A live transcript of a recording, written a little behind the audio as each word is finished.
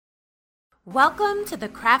Welcome to the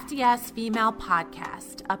Crafty Ass Female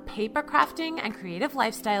Podcast, a paper crafting and creative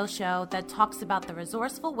lifestyle show that talks about the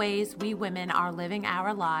resourceful ways we women are living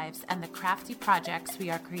our lives and the crafty projects we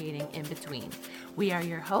are creating in between. We are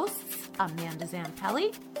your hosts, Amanda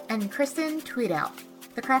Zampelli and Kristen Tweedout.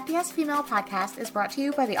 The Crafty Ass Female Podcast is brought to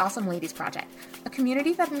you by the Awesome Ladies Project, a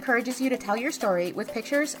community that encourages you to tell your story with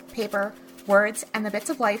pictures, paper, words, and the bits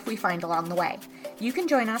of life we find along the way. You can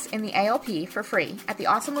join us in the ALP for free at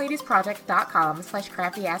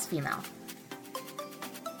theawesomeladiesproject.com/craftyassfemale.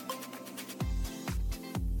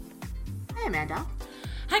 Hi, Amanda.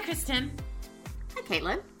 Hi, Kristen. Hi,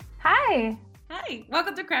 Caitlin. Hi. Hi.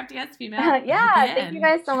 Welcome to Crafty Ass Female. Thank you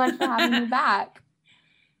guys so much for having me back.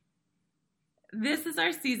 This is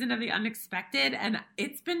our season of the unexpected, and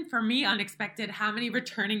it's been, for me, unexpected how many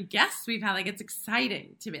returning guests we've had. Like, it's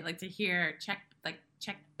exciting to me, like, to hear check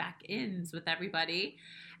back ins with everybody.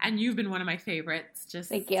 And you've been one of my favorites, just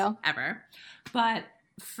Thank you. Ever. But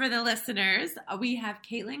for the listeners, we have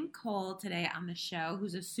Caytlyn Cole today on the show,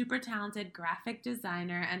 who's a super talented graphic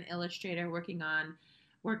designer and illustrator working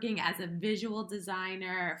as a visual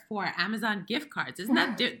designer for Amazon gift cards. Isn't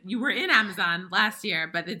that you were in Amazon last year,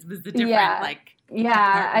 but it was the different I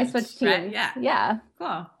switched teams. Right? Yeah.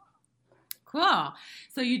 Cool.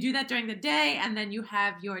 So you do that during the day, and then you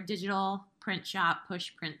have your digital print shop,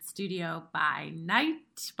 Push Print Studio by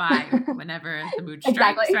night, by whenever the mood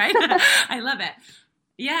strikes, Exactly. right? I love it.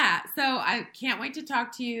 Yeah, so I can't wait to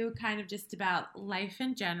talk to you kind of just about life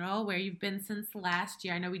in general, where you've been since last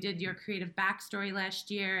year. I know we did your creative backstory last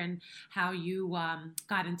year and how you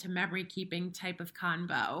got into memory keeping type of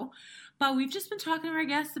convo. But we've just been talking to our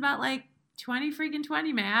guests about like 20,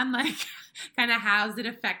 man. Like kind of how's it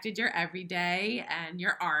affected your everyday and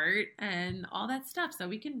your art and all that stuff. So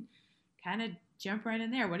we can kind of jump right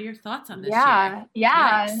in there. What are your thoughts on this year?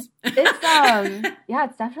 Yeah.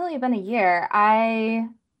 It's definitely been a year. I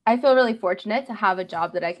feel really fortunate to have a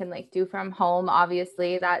job that I can like do from home.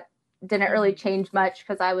 Obviously, that didn't really change much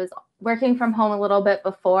because I was working from home a little bit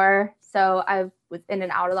before, so I was in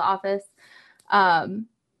and out of the office.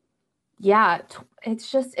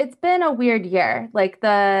 It's been a weird year. Like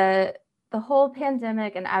the whole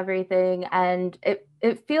pandemic and everything, and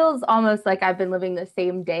it feels almost like I've been living the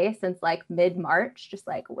same day since like mid-March, just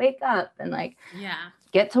like wake up and like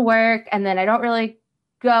get to work, and then I don't really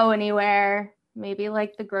go anywhere, maybe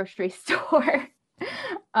like the grocery store.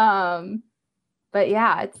 But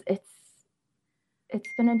yeah, it's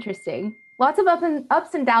been interesting. Lots of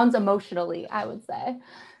ups and downs emotionally, I would say.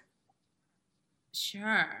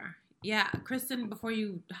 Sure. Yeah. Kristen, before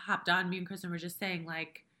you hopped on, me and Kristen were just saying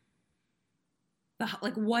like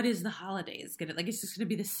what is the holidays gonna like? It's just gonna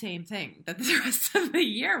be the same thing that the rest of the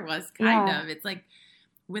year was kind of. It's like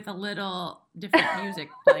with a little different music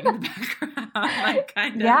playing in the background, like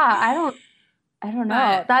kind of. Yeah, I don't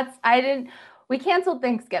know. We canceled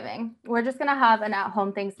Thanksgiving. We're just gonna have an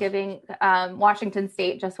at-home Thanksgiving. Washington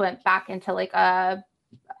State just went back into like I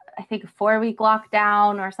think a 4-week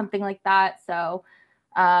lockdown or something like that. So,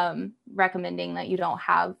 recommending that you don't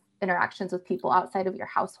have interactions with people outside of your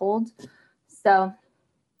household. So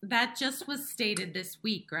that just was stated this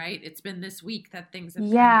week, right? It's been this week that things have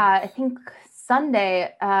I think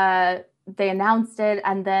Sunday they announced it,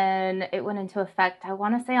 and then it went into effect, I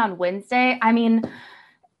want to say on Wednesday. I mean,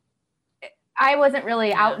 I wasn't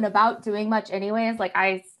really out and about doing much anyways. Like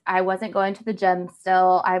I wasn't going to the gym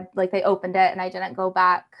still. They opened it and I didn't go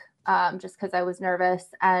back just because I was nervous.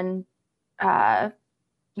 And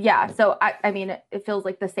so I mean, it feels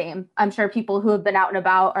like the same. I'm sure people who have been out and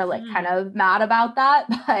about are like kind of mad about that,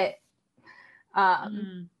 but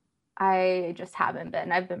I just haven't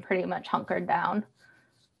been. I've been pretty much hunkered down.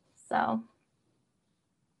 So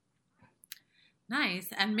nice.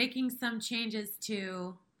 And making some changes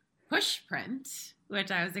to Push Print, which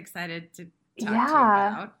I was excited to talk to you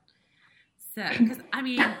about. So, because I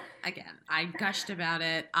mean, again, I gushed about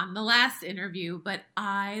it on the last interview, but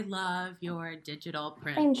I love your digital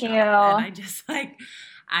print. Thank you. And I just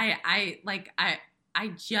I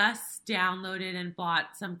just downloaded and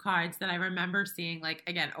bought some cards that I remember seeing like,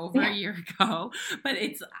 again, over a year ago, but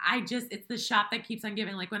it's the shop that keeps on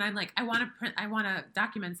giving. Like when I'm like, I want to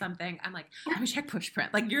document something. I'm like, let me check Push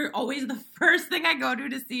Print. Like you're always the first thing I go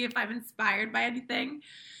to see if I'm inspired by anything.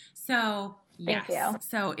 So Thank you.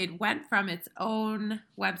 So it went from its own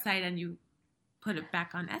website and you put it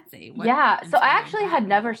back on Etsy. So I actually had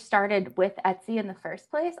never started with Etsy in the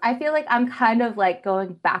first place. I feel like I'm kind of like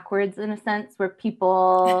going backwards in a sense where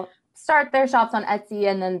people start their shops on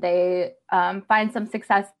Etsy and then they find some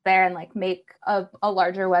success there and like make a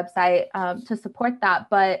larger website to support that.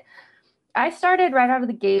 But I started right out of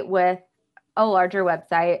the gate with a larger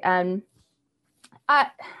website, and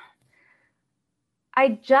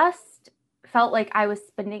I just felt like I was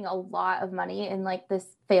spending a lot of money in like this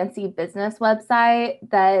fancy business website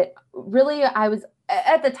that really I was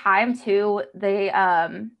at the time too.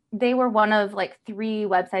 They were one of like 3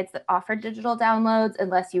 websites that offered digital downloads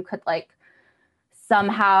unless you could like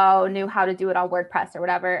somehow knew how to do it on WordPress or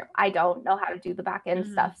whatever. I don't know how to do the back end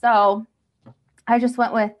stuff. So I just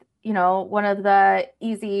went with, one of the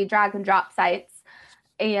easy drag and drop sites.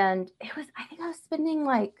 And I think I was spending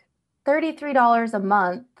like $33 a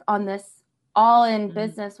month on this all-in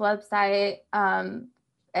business website.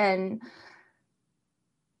 And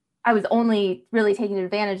I was only really taking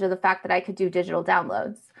advantage of the fact that I could do digital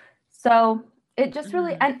downloads. So it just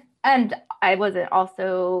really, and I wasn't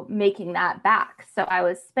also making that back. So I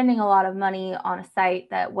was spending a lot of money on a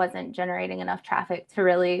site that wasn't generating enough traffic to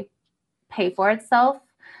really pay for itself.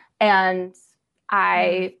 And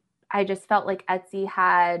I just felt like Etsy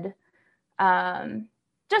had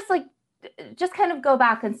just kind of go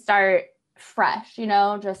back and start fresh,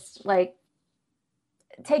 just like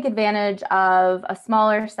take advantage of a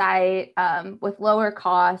smaller site with lower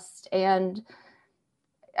cost. And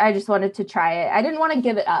I just wanted to try it. I didn't want to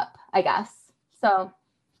give it up, I guess. So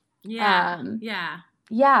yeah.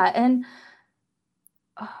 And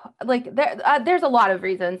like there's a lot of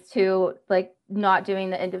reasons to like not doing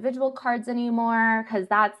the individual cards anymore, because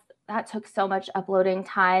that took so much uploading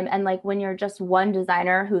time. And like when you're just one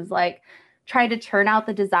designer who's like trying to churn out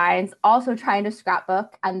the designs, also trying to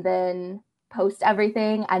scrapbook and then post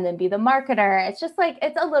everything and then be the marketer, it's just like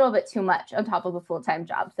it's a little bit too much on top of a full-time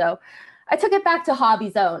job. So I took it back to hobby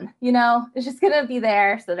zone. It's just gonna be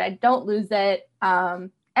there so that I don't lose it, and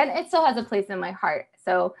it still has a place in my heart.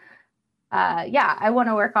 So I want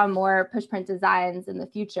to work on more push print designs in the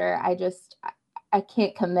future. I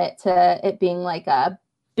can't commit to it being like a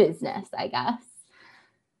business, I guess.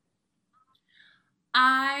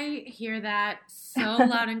 I hear that so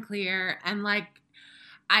loud and clear. And like,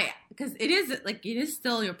 because it is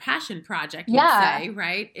still your passion project, you'd say,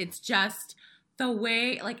 right? It's just the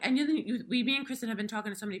way, like, and me and Kristen have been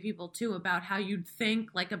talking to so many people too about how you'd think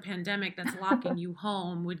like a pandemic that's locking you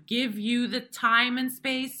home would give you the time and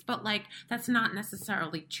space, but like that's not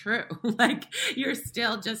necessarily true. Like you're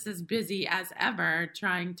still just as busy as ever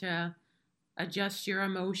trying to adjust your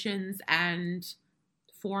emotions and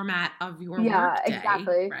format of your work day,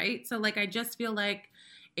 exactly. Right? So like I just feel like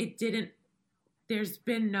there's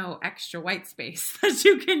been no extra white space that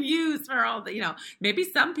you can use for all the, maybe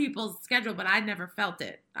some people's schedule, but I never felt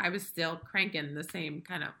it. I was still cranking the same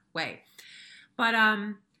kind of way. But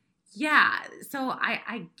so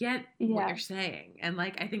I get what you're saying. And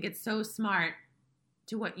like, I think it's so smart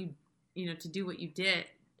to to do what you did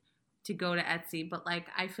to go to Etsy. But like,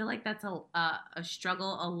 I feel like that's a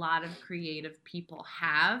struggle a lot of creative people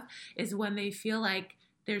have, is when they feel like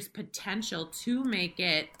there's potential to make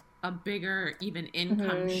it a bigger even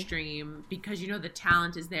income stream, because the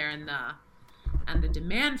talent is there and the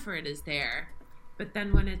demand for it is there, but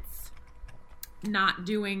then when it's not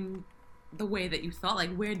doing the way that you thought,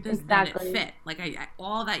 like where does then it fit? Like I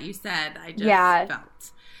all that you said, I just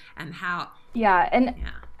felt, and how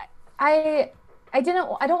I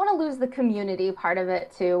don't want to lose the community part of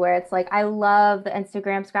it too, where it's like I love the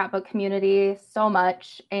Instagram scrapbook community so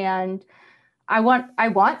much, and I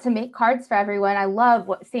want to make cards for everyone. I love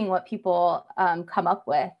seeing what people come up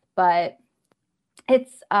with, but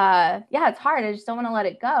it's it's hard. I just don't want to let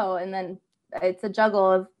it go. And then it's a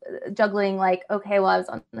juggling like, okay, well, I was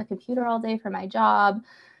on the computer all day for my job.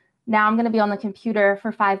 Now I'm going to be on the computer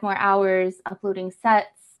for 5 more hours uploading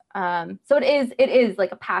sets. So it is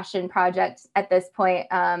like a passion project at this point,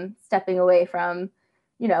 stepping away from,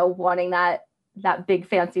 wanting that big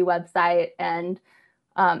fancy website. And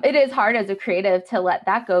it is hard as a creative to let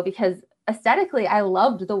that go, because aesthetically, I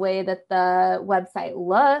loved the way that the website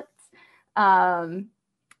looked,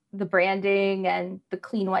 the branding and the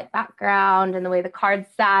clean white background and the way the cards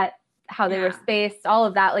sat, how they were spaced, all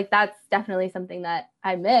of that. Like that's definitely something that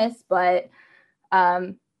I miss, but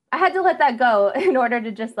I had to let that go in order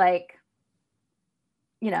to just like,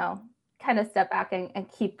 kind of step back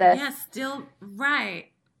and keep this. Yeah, still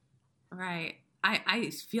right. I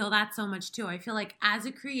feel that so much too. I feel like as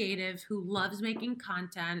a creative who loves making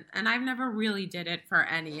content, and I've never really did it for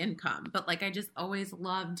any income, but like I just always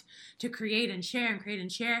loved to create and share and create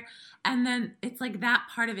and share. And then it's like that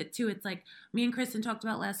part of it too. It's like me and Kristen talked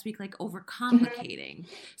about last week, like overcomplicating.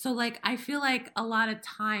 So like I feel like a lot of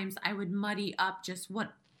times I would muddy up just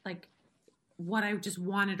what what I just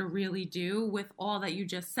wanted to really do with all that you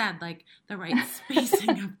just said, like the right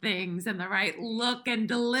spacing of things and the right look and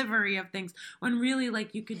delivery of things, when really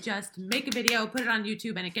like you could just make a video, put it on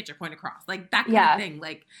YouTube and it gets your point across, like that kind of thing.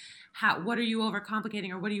 Like what are you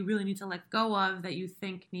overcomplicating, or what do you really need to let go of that you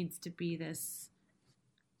think needs to be this,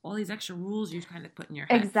 all these extra rules you kind of put in your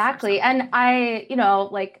head? Exactly. And I,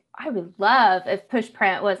 like I would love if push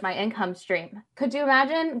print was my income stream. Could you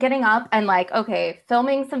imagine getting up and like, okay,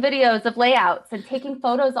 filming some videos of layouts and taking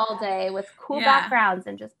photos all day with cool backgrounds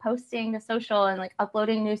and just posting to social and like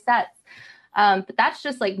uploading new sets. But that's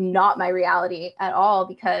just like not my reality at all,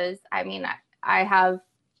 because I mean, I have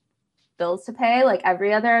bills to pay like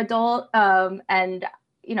every other adult. And,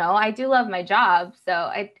 I do love my job. So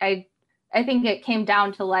I think it came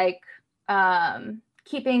down to like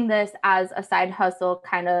keeping this as a side hustle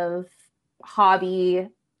kind of hobby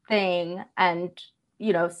thing, and,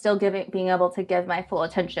 still being able to give my full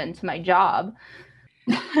attention to my job.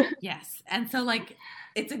 Yes. And so like,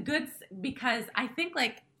 it's a good, because I think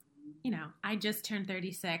like, I just turned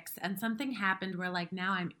 36 and something happened where like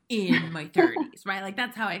now I'm in my 30s, right? Like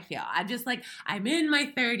that's how I feel. I'm just like, I'm in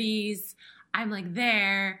my 30s. I'm like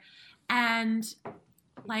there. And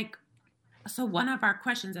like, so one of our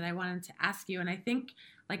questions that I wanted to ask you, and I think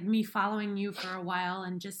like me following you for a while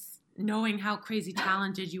and just knowing how crazy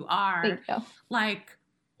talented you are, Thank you. Like,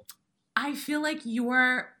 I feel like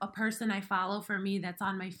you're a person I follow for me that's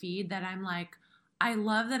on my feed that I'm like, I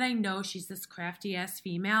love that I know she's this crafty ass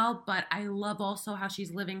female, but I love also how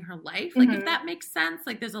she's living her life. Like, if that makes sense,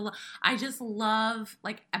 like I just love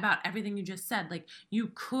like about everything you just said, like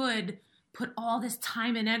you could put all this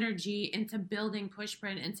time and energy into building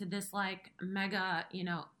Pushprint into this like mega,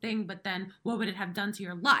 thing, but then what would it have done to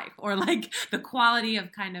your life, or like the quality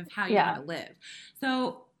of kind of how you want to live?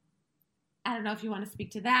 So I don't know if you want to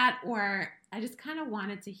speak to that, or I just kind of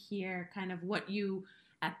wanted to hear kind of what you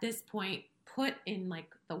at this point put in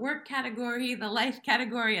like the work category, the life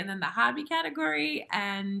category, and then the hobby category.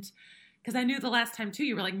 And because I knew the last time too,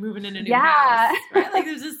 you were like moving in a new house, right? Like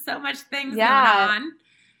there's just so much things going on.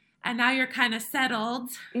 And now you're kind of settled.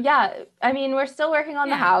 Yeah. I mean, we're still working on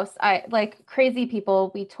the house. Like crazy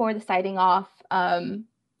people, we tore the siding off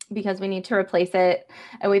because we need to replace it.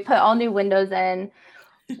 And we put all new windows in.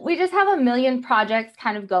 We just have a million projects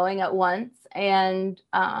kind of going at once. And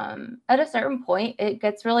at a certain point, it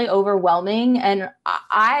gets really overwhelming. And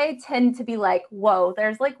I tend to be like, whoa,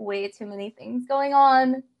 there's like way too many things going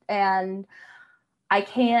on. And I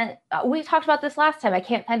can't, we talked about this last time, I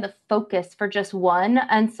can't find the focus for just one.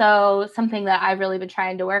 And so something that I've really been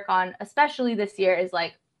trying to work on, especially this year, is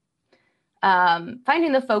like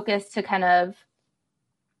finding the focus to kind of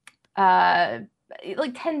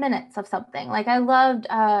like 10 minutes of something. Like I loved,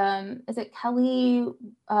 is it Kelly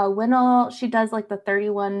Winnell? She does like the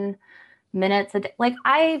 31 minutes a day. Like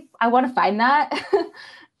I want to find that.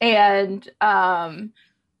 And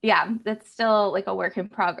yeah, it's still like a work in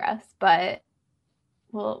progress, but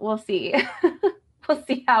we'll see. We'll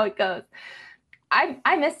see how it goes.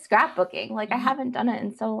 I miss scrapbooking. Like I haven't done it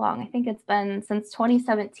in so long. I think it's been since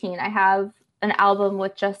 2017. I have an album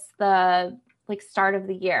with just the like start of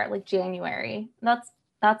the year, like January. That's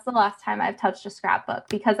the last time I've touched a scrapbook,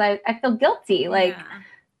 because I feel guilty. Like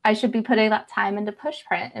I should be putting that time into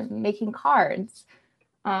Pushprint and making cards.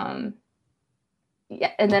 And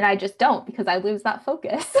then I just don't, because I lose that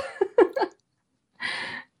focus.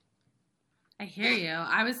 I hear you.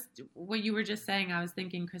 What you were just saying, I was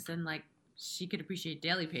thinking, Kristen, like she could appreciate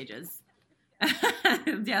daily pages.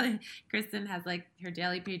 Kristen has like her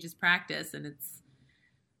daily pages practice, and is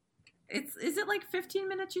it like 15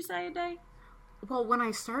 minutes you say a day? Well, when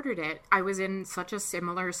I started it, I was in such a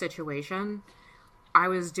similar situation. I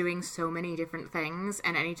was doing so many different things,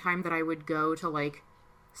 and anytime that I would go to like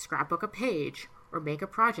scrapbook a page or make a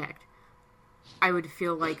project, I would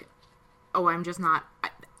feel like, oh, I'm just not,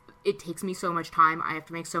 it takes me so much time. I have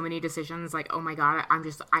to make so many decisions. Like, oh my God,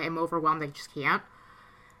 I am overwhelmed. I just can't.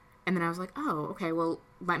 And then I was like, oh, okay, well,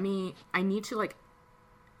 I need to like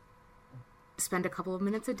spend a couple of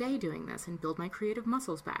minutes a day doing this and build my creative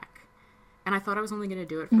muscles back. And I thought I was only going to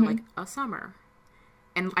do it for like a summer.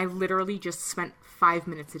 And I literally just spent 5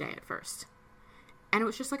 minutes a day at first. And it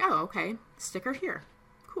was just like, oh, okay, sticker here.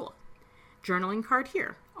 Cool. Journaling card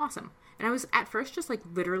here. Awesome. And I was at first just like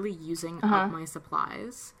literally using up my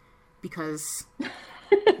supplies, because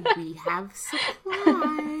we have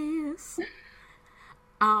supplies.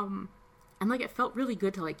 And like it felt really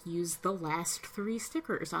good to like use the last 3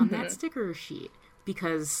 stickers on that sticker sheet,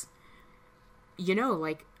 because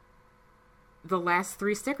like the last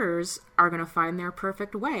 3 stickers are going to find their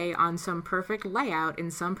perfect way on some perfect layout in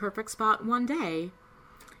some perfect spot one day.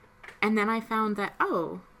 And then I found that,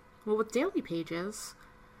 with daily pages,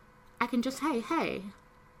 I can just, hey,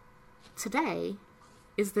 today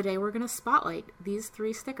is the day we're going to spotlight these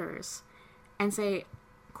 3 stickers and say,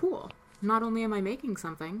 cool, not only am I making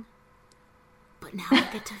something, but now I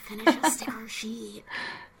get to finish a sticker sheet.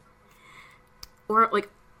 Or, like,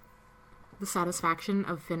 the satisfaction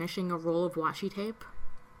of finishing a roll of washi tape.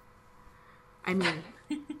 I mean,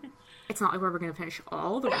 it's not like we're ever going to finish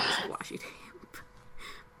all the rolls of washi tape.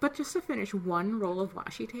 But just to finish one roll of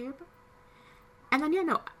washi tape. And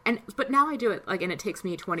then, but now I do it, like, and it takes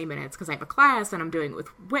me 20 minutes because I have a class and I'm doing it with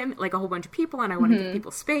women, like, a whole bunch of people, and I want to give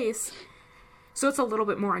people space. So it's a little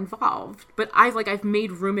bit more involved. But I've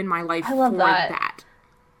made room in my life for that.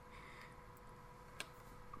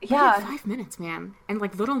 Yeah. 5 minutes, man. And,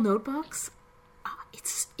 like, little notebooks,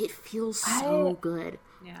 it feels so good.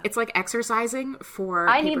 Yeah. It's like exercising for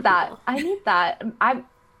I need that.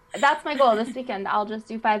 That's my goal this weekend. I'll just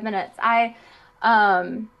do 5 minutes. I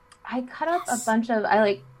cut up a bunch of,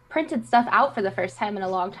 printed stuff out for the first time in a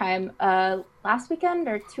long time last weekend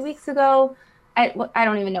or 2 weeks ago. I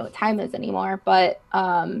don't even know what time is anymore, but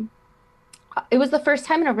it was the first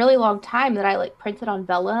time in a really long time that I printed on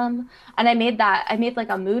vellum, and I made like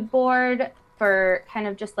a mood board for kind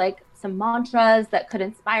of just like some mantras that could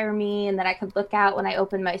inspire me and that I could look at when I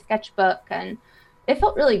opened my sketchbook, and it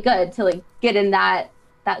felt really good to get in that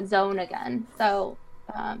zone again. So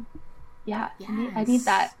yes. I need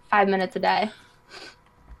that 5 minutes a day.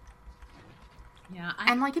 Yeah,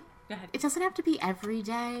 it doesn't have to be every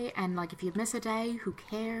day, and if you miss a day, who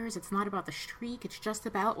cares? It's not about the streak. It's just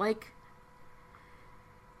about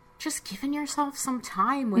just giving yourself some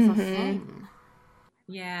time with a thing.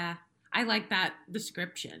 Yeah. I like that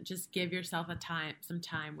description. Just give yourself some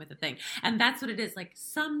time with a thing. And that's what it is,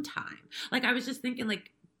 some time. I was just thinking,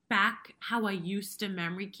 back how I used to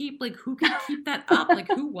memory keep. Who could keep that up?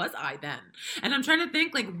 Who was I then? And I'm trying to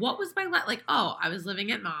think, what was my I was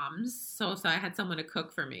living at mom's, so I had someone to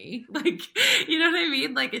cook for me. You know what I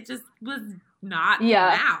mean? It just was not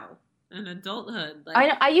now. In adulthood.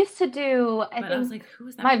 I used to do, I think who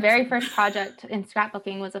was that my very first project in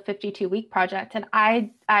scrapbooking was a 52-week project, and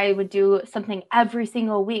I would do something every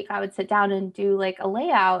single week. I would sit down and do a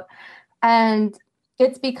layout, and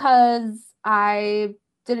it's because I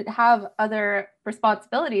didn't have other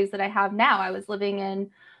responsibilities that I have now. I was living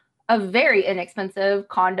in a very inexpensive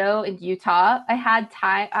condo in Utah. I had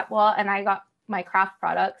time, and I got my craft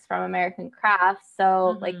products from American Crafts,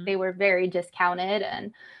 so they were very discounted,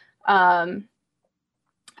 and and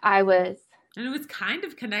it was kind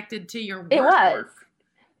of connected to your work. It was.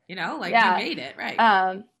 You made it, right?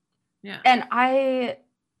 And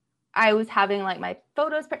I was having my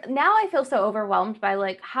photos. Now I feel so overwhelmed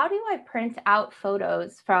by how do I print out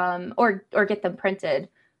photos from or get them printed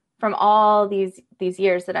from all these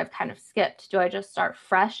years that I've kind of skipped? Do I just start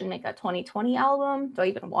fresh and make a 2020 album? Do I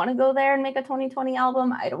even want to go there and make a 2020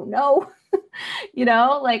 album? I don't know.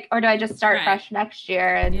 Or do I just start fresh next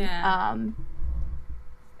year? And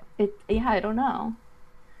I don't know.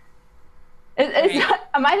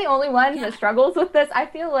 Am I the only one that struggles with this? I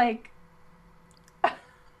feel like.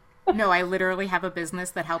 No, I literally have a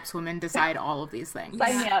business that helps women decide all of these things.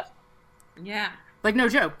 Sign me up. Yeah. No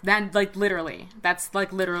joke. Then, literally. That's,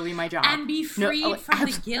 literally my job. And be freed from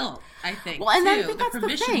the guilt, I think, well, and I think that's the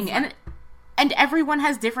thing. And everyone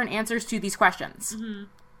has different answers to these questions. Mm-hmm.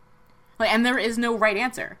 And there is no right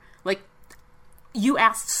answer. You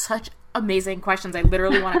asked such amazing questions. I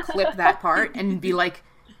literally want to clip that part and be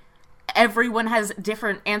everyone has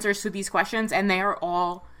different answers to these questions, and they are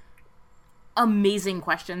all amazing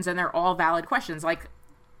questions, and they're all valid questions.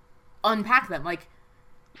 Unpack them.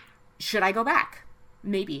 Should I go back?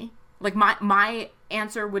 Maybe. My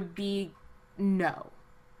answer would be no.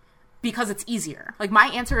 Because it's easier. My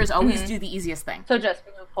answer is always do the easiest thing. So just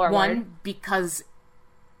move forward. One, because...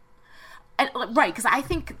 Right, because I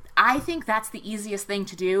think that's the easiest thing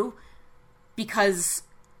to do, because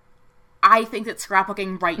I think that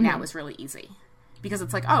scrapbooking right now is really easy. Because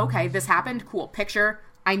it's oh, okay, this happened, cool, picture,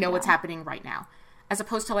 I know what's happening right now. As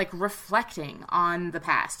opposed to reflecting on the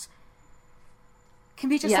past. Can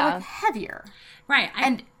be just heavier. Right.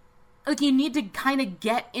 And you need to kind of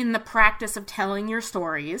get in the practice of telling your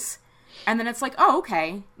stories, and then it's oh,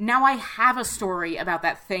 okay, now I have a story about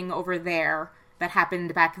that thing over there that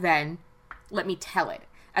happened back then. Let me tell it.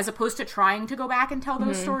 As opposed to trying to go back and tell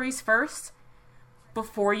those stories first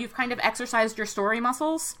before you've kind of exercised your story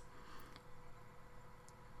muscles.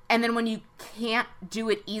 And then when you can't do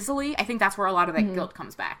it easily, I think that's where a lot of that guilt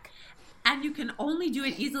comes back. And you can only do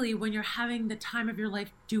it easily when you're having the time of your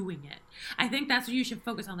life doing it. I think that's what you should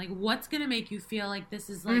focus on. Like, what's going to make you feel like this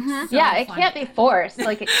is like so Yeah, it fun? can't be forced.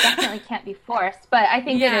 Like, it definitely can't be forced. But I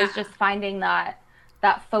think it is just finding that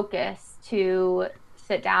focus to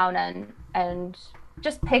sit down and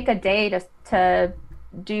just pick a day to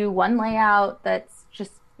do one layout that's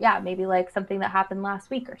just, maybe like something that happened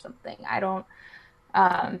last week or something. I don't,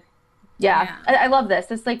 I love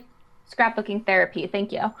this. It's like scrapbooking therapy.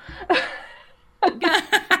 Thank you.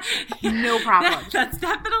 No problem. That's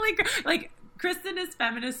definitely like Kristen is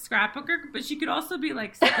feminist scrapbooker, but she could also be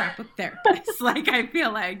like scrapbook therapist. Like, I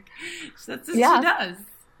feel like that's what she does.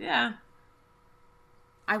 Yeah.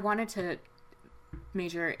 I wanted to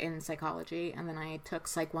major in psychology, and then I took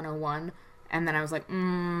Psych 101, and then I was like,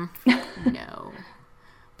 no.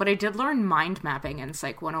 But I did learn mind mapping in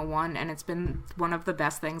Psych 101, and it's been one of the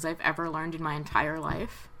best things I've ever learned in my entire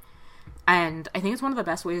life. And I think it's one of the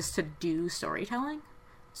best ways to do storytelling.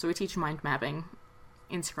 So we teach mind mapping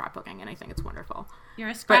in scrapbooking, and I think it's wonderful. You're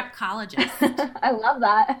a scrapcologist. I love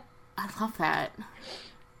that. I love that.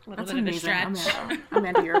 That's amazing.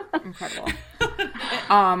 Amanda, you're incredible.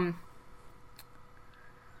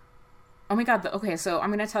 Oh my god. Okay, so I'm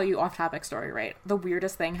gonna tell you off-topic story, right? The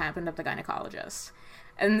weirdest thing happened at the gynecologist,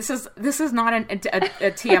 and this is not a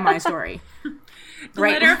TMI story. The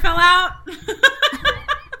litter fell out.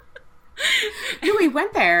 No, we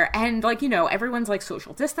went there, and like, you know, everyone's like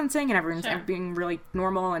social distancing, and everyone's being really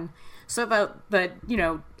normal, and so the you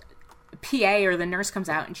know, PA or the nurse comes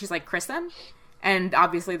out, and she's like, Kristen, and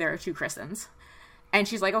obviously there are two Kristens, and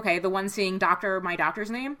she's like, okay, the one seeing my doctor's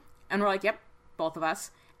name, and we're like, yep, both of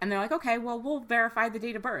us, and they're like, okay, well, we'll verify the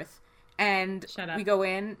date of birth, and we go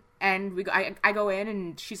in, and I go in,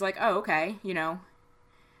 and she's like, oh, okay, you know,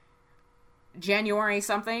 January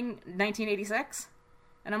something 1986,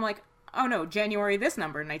 and I'm like, oh no, January this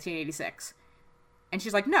number 1986, and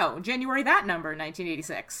she's like, no, January that number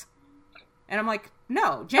 1986, and I'm like,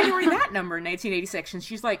 no, January that number 1986, and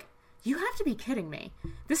she's like, you have to be kidding me.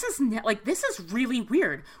 This is this is really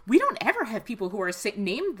weird. We don't ever have people who are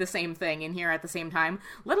named the same thing in here at the same time,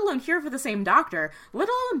 let alone here for the same doctor, let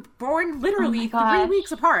alone born literally 3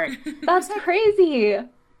 weeks apart. That's crazy.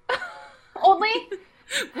 Only.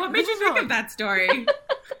 What made you think of that story?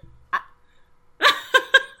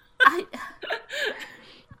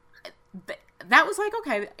 That was like,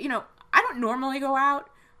 okay, you know, I don't normally go out,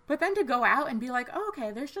 but then to go out and be like, oh,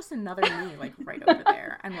 okay, there's just another me, like, right over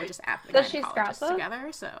there, and we're just at the gynecologist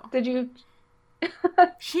together, so. Did you?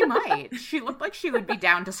 She might. She looked like she would be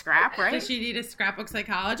down to scrap, right? Does she need a scrapbook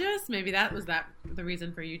psychologist? Maybe that was the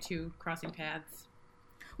reason for you two crossing paths.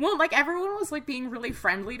 Well, like, everyone was, like, being really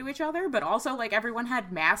friendly to each other, but also, like, everyone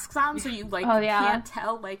had masks on, so you, like, can't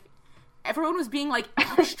tell, like, everyone was being, like,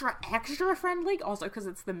 extra friendly, also because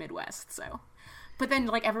it's the Midwest, so. But then,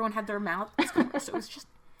 like, everyone had their mouths covered, so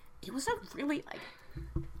it was a really, like,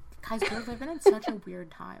 guys, we're living in such a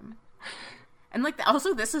weird time. And, like,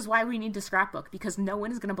 also, this is why we need to scrapbook, because no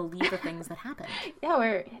one is going to believe the things that happen. Yeah,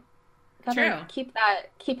 we're gotta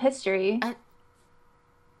keep history.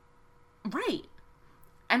 Right.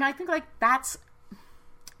 And I think, like, that's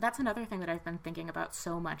another thing that I've been thinking about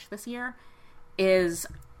so much this year, is,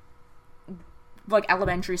 like,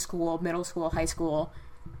 elementary school, middle school, high school,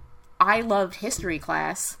 I loved history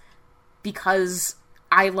class because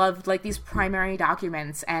I loved, like, these primary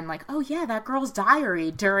documents and, like, oh, yeah, that girl's diary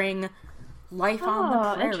during life on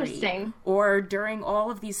the prairie. Interesting. Or during all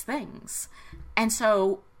of these things. And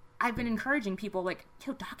so I've been encouraging people, like,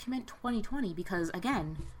 document 2020 because,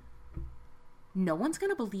 again, no one's going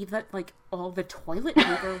to believe that, like, all the toilet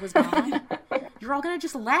paper was gone. You're all going to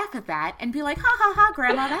just laugh at that and be like, ha, ha, ha,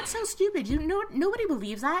 Grandma, that's so stupid. Nobody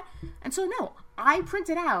believes that. And so, no, I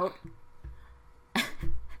printed out,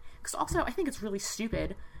 because also I think it's really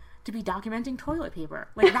stupid to be documenting toilet paper.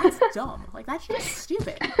 Like, that's dumb. Like, that's just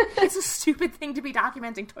stupid. It's a stupid thing to be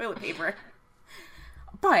documenting toilet paper.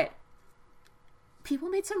 But people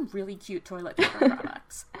made some really cute toilet paper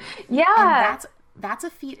products. Yeah. And that's a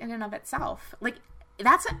feat in and of itself. Like,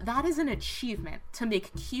 that is an achievement to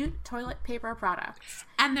make cute toilet paper products.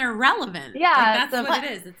 And they're relevant. Yeah. Like, that's what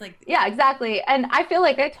it is. It's like... Yeah, exactly. And I feel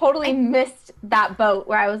like I totally missed that boat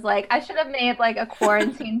where I was like, I should have made, like, a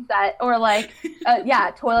quarantine set or, like,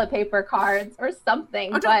 toilet paper cards or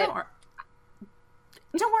something. Don't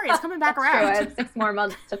worry, it's coming back around. True. I have 6 more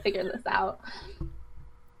months to figure this out.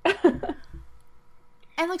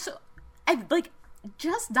 And, like, so, I, like...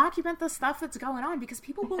 just document the stuff that's going on because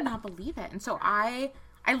people will not believe it. And so I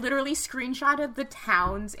literally screenshotted the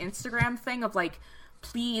town's Instagram thing of, like,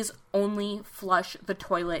 please only flush the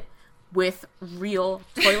toilet with real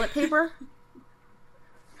toilet paper.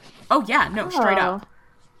 Oh, yeah. No, straight up.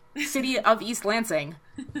 City of East Lansing.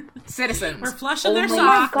 Citizens. We're flushing their Oh,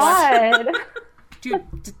 socks. my God.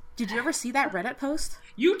 Dude, did you ever see that Reddit post?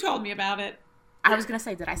 You told me about it. I was going to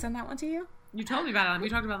say, did I send that one to you? You told me about it. We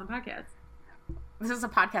talked about it on the podcast. This is a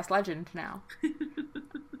podcast legend now.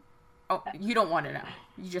 Oh, you don't want to know.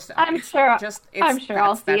 You just I'm sure I'll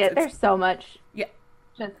see it. There's so much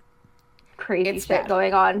just crazy shit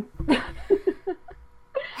going on.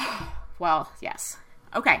 Well, yes.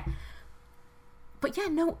 Okay. But yeah,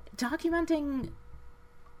 no, documenting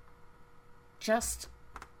just,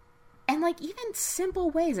 and like even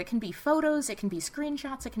simple ways. It can be photos, it can be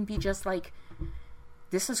screenshots, it can be just like,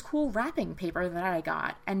 this is cool wrapping paper that I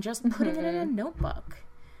got, and just putting it in a notebook.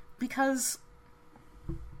 Because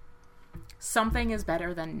something is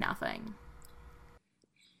better than nothing.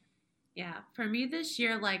 Yeah, for me this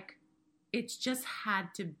year, like, it's just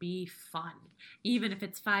had to be fun. Even if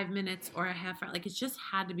it's 5 minutes or a half hour, like, it's just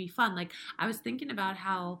had to be fun. Like, I was thinking about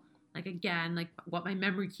how, like, again, like, what my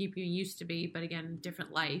memory keeping used to be, but again,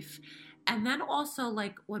 different life. And then also,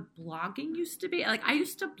 like, what blogging used to be. Like, I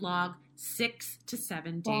used to blog 6 to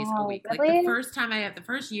 7 days a week. Really? Like, the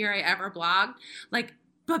first year I ever blogged, like,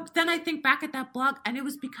 but then I think back at that blog, and it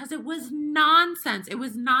was because it was nonsense. It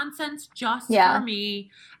was nonsense just for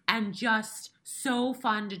me, and just so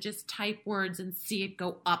fun to just type words and see it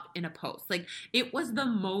go up in a post. Like, it was the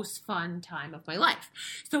most fun time of my life.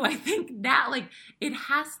 So I think that, like, it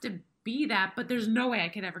has to be that, but there's no way I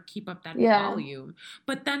could ever keep up that volume.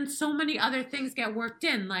 But then so many other things get worked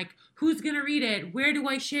in, like, who's going to read it? Where do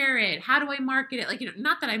I share it? How do I market it? Like, you know,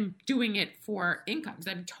 not that I'm doing it for income,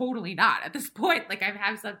 because I'm totally not at this point. Like, I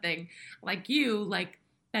have something like you, like,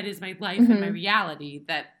 that is my life and my reality,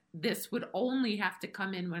 that this would only have to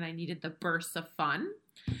come in when I needed the bursts of fun.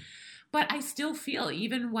 But I still feel,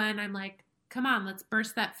 even when I'm like, come on, let's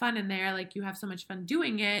burst that fun in there. Like, you have so much fun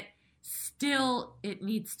doing it. Still, it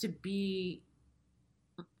needs to be,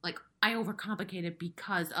 like, I overcomplicate it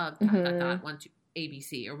because of one, two,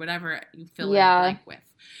 ABC, or whatever you fill in the blank with.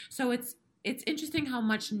 So it's interesting how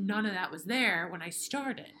much none of that was there when I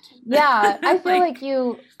started. Yeah, I feel like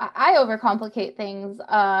I overcomplicate things.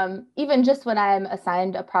 Even just when I'm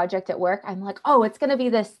assigned a project at work, I'm like, oh, it's going to be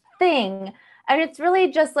this thing. And it's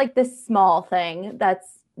really just like this small thing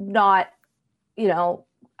that's not, you know,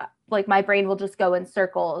 like my brain will just go in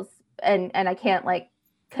circles. And I can't, like,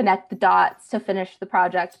 connect the dots to finish the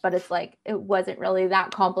project, but it's like, it wasn't really that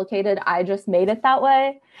complicated. I just made it that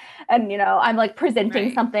way. And, you know, I'm like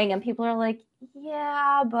presenting something and people are like,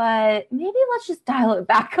 yeah, but maybe let's just dial it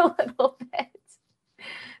back a little bit.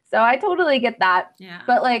 So I totally get that. Yeah.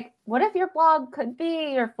 But, like, what if your blog could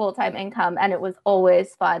be your full-time income and it was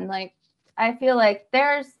always fun? Like, I feel like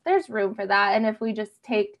there's room for that. And if we just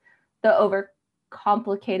take the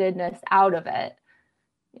overcomplicatedness out of it,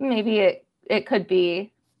 maybe it could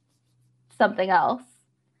be something else.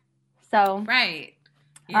 So I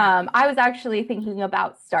was actually thinking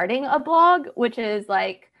about starting a blog, which is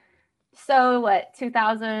like,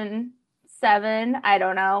 2007, I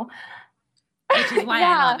don't know. Which is why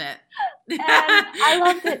I love it. And I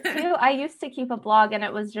loved it too. I used to keep a blog, and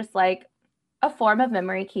it was just like a form of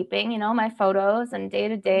memory keeping, you know, my photos and day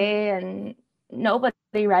to day, and nobody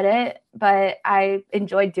read it, but I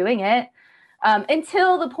enjoyed doing it.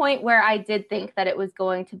 Until the point where I did think that it was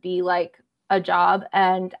going to be like a job,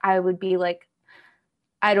 and I would be like,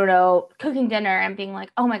 I don't know, cooking dinner and being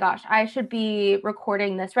like, oh my gosh, I should be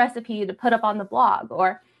recording this recipe to put up on the blog,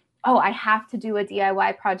 or, oh, I have to do a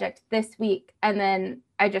DIY project this week. And then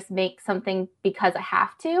I just make something because I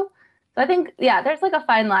have to. So I think, there's like a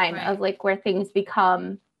fine line of like where things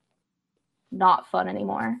become not fun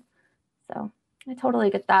anymore. So I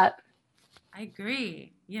totally get that. I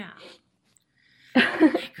agree. Yeah. I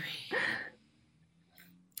agree.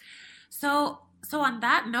 So on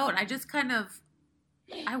that note, I just kind of,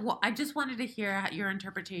 I just wanted to hear your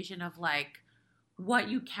interpretation of like what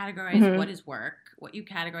you categorize what is work, what you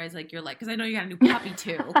categorize like your life, because I know you got a new puppy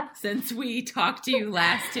too since we talked to you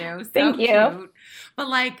last too. So Thank you. Cute. But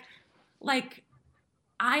like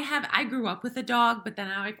I grew up with a dog, but then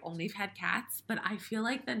I've only had cats. But I feel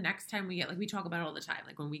like the next time we get, like, we talk about it all the time,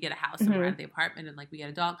 like when we get a house and we're at the apartment and like we get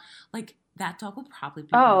a dog, like that dog will probably be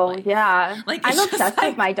my life. Yeah. Like, I'm obsessed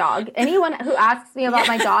with my dog. Anyone who asks me about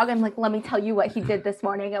my dog, I'm like, let me tell you what he did this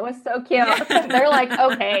morning. It was so cute. Yeah. They're like,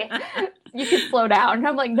 okay, you can slow down. And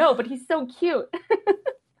I'm like, no, but he's so cute.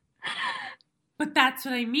 But that's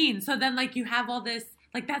what I mean. So then like you have all this,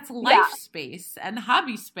 like that's life space and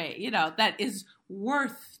hobby space, you know, that is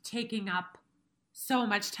worth taking up so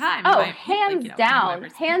much time. Oh, hands down.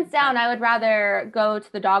 Hands down, I would rather go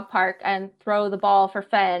to the dog park and throw the ball for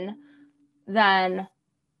Finn than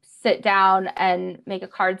sit down and make a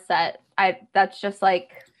card set. That's just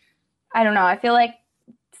like, I don't know. I feel like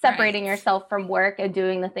separating yourself from work and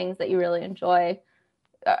doing the things that you really enjoy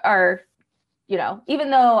are, you know,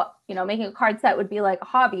 even though, you know, making a card set would be like a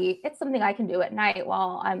hobby, it's something I can do at night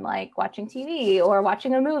while I'm like watching TV or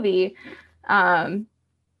watching a movie.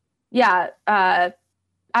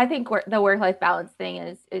 I think the work-life balance thing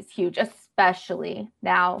is huge, especially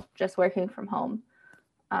now just working from home.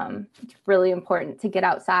 It's really important to get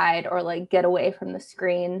outside or like get away from the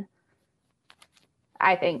screen,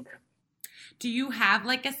 I think. Do you have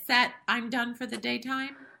like a set I'm done for the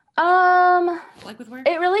daytime? Like with work?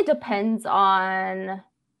 It really depends on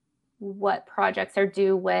what projects are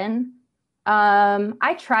due when.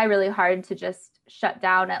 I try really hard to just shut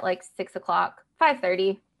down at like 6 o'clock,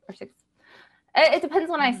 5:30 or 6. It depends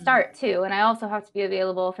when I start too. And I also have to be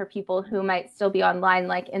available for people who might still be online,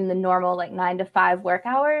 like in the normal, like 9 to 5 work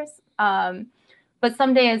hours. But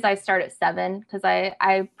some days I start at 7 because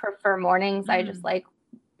I prefer mornings. I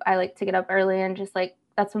like to get up early and just like,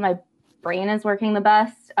 that's when my brain is working the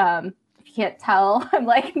best. If you can't tell, I'm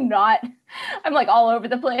like all over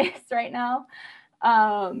the place right now.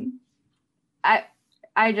 I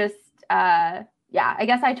guess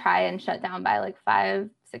I try and shut down by like 5,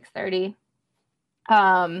 6:30.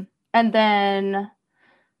 And then,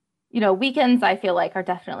 you know, weekends I feel like are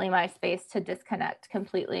definitely my space to disconnect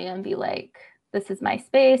completely and be like, this is my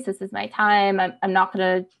space. This is my time. I'm not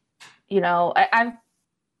going to, you know, I'm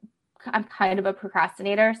kind of a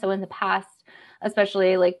procrastinator. So in the past,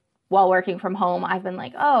 especially like while working from home, I've been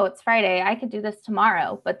like, oh, it's Friday, I could do this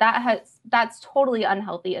tomorrow. But that's totally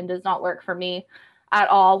unhealthy and does not work for me at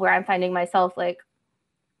all, where I'm finding myself like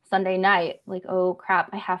Sunday night, like, oh crap,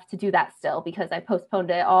 I have to do that still because I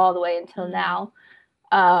postponed it all the way until now.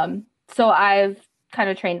 So I've kind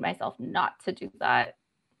of trained myself not to do that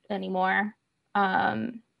anymore.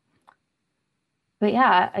 But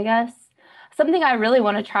yeah, I guess something I really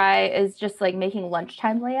want to try is just like making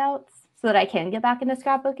lunchtime layouts so that I can get back into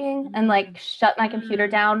scrapbooking and like shut my computer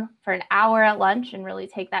down for an hour at lunch and really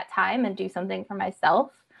take that time and do something for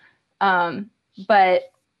myself.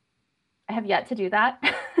 But I have yet to do that.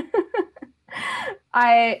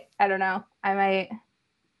 I don't know. I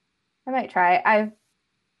might try. I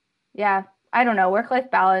don't know. Work-life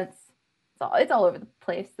balance. It's all over the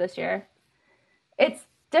place this year. It's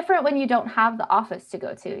different when you don't have the office to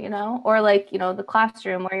go to, you know, or like, you know, the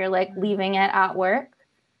classroom where you're like leaving it at work.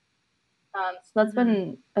 So that's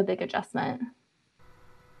been a big adjustment.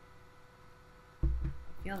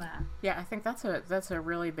 Feel that. Yeah, I think that's a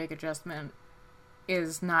really big adjustment,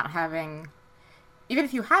 is not having, even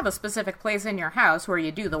if you have a specific place in your house where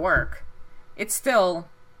you do the work, it's still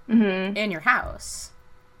in your house.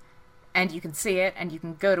 And you can see it and you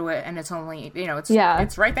can go to it and it's only, you know,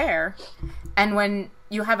 it's right there. And when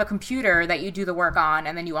you have a computer that you do the work on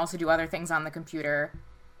and then you also do other things on the computer,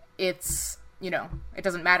 it's, you know, it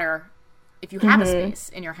doesn't matter if you have a space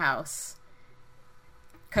in your house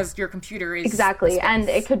because your computer is exactly. And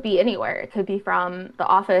it could be anywhere. It could be from the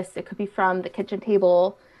office. It could be from the kitchen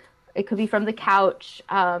table. It could be from the couch.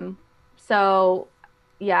 So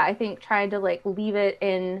yeah, I think trying to like leave it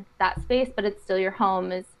in that space, but it's still your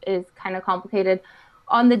home is kind of complicated.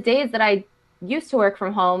 On the days that I used to work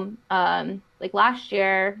from home, like last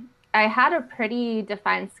year, I had a pretty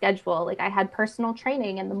defined schedule. Like I had personal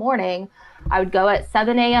training in the morning. I would go at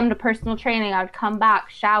 7 a.m. to personal training. I would come back,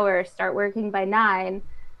 shower, start working by 9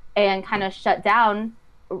 and kind of shut down,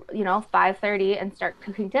 you know, 5:30 and start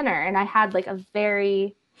cooking dinner. And I had like a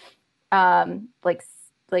very, I've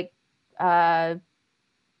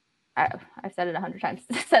said it 100 times,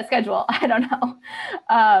 set schedule. I don't know.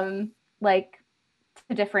 Like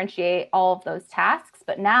to differentiate all of those tasks.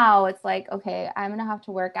 But now it's like, okay, I'm going to have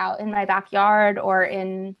to work out in my backyard or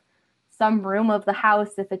in some room of the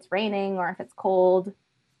house if it's raining or if it's cold.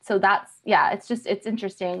 So it's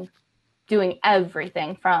interesting doing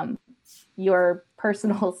everything from your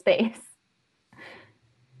personal space.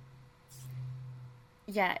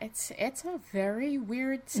 Yeah, it's a very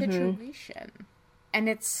weird situation. And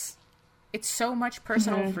it's so much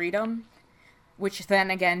personal freedom, which then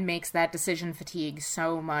again makes that decision fatigue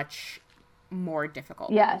so much more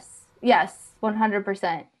difficult. Yes,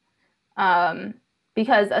 100%.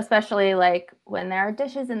 Because especially like when there are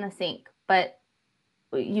dishes in the sink, but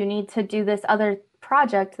you need to do this other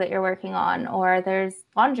project that you're working on, or there's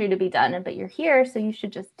laundry to be done, but you're here, so you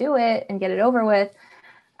should just do it and get it over with.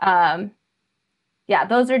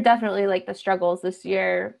 Those are definitely like the struggles this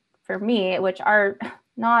year for me, which are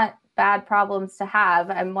not bad problems to have.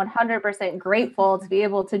 I'm 100% grateful to be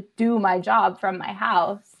able to do my job from my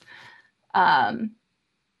house.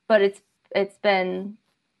 But it's been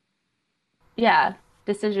Yeah,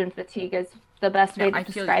 decision fatigue is the best way to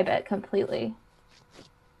describe it completely.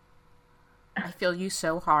 I feel you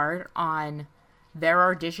so hard on there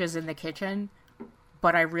are dishes in the kitchen,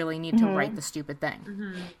 but I really need to write the stupid thing.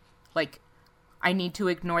 Mm-hmm. Like, I need to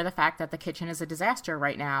ignore the fact that the kitchen is a disaster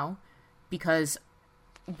right now because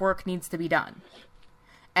work needs to be done.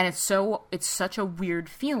 And it's such a weird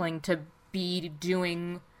feeling to be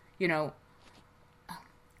doing, you know,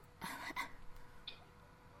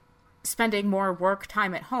 spending more work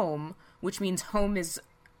time at home, which means home is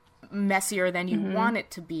messier than you want it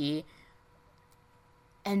to be,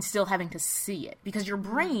 and still having to see it. Because your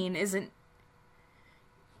brain isn't...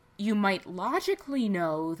 You might logically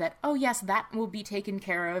know that, oh yes, that will be taken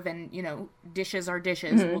care of, and, you know, dishes are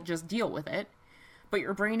dishes, we'll just deal with it. But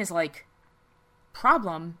your brain is like,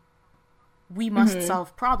 problem, we must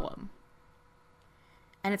solve problem.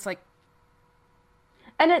 And it's like...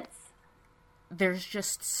 And it's... There's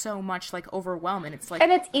just so much, like, overwhelm, and it's like... And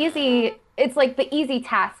it's easy, it's like the easy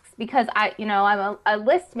tasks, because I'm a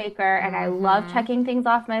list maker, and I love checking things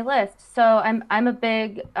off my list. So I'm a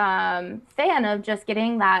big fan of just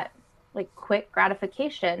getting that, like, quick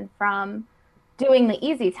gratification from doing the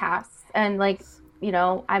easy tasks. And, like, you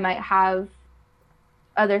know, I might have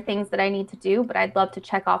other things that I need to do, but I'd love to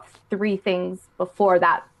check off 3 things before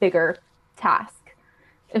that bigger task,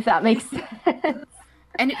 if that makes sense.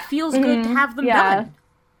 And it feels good to have them done.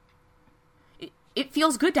 It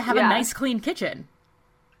feels good to have a nice, clean kitchen.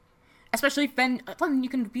 Especially if then you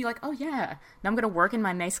can be like, oh yeah, now I'm going to work in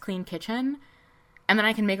my nice, clean kitchen, and then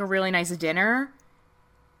I can make a really nice dinner,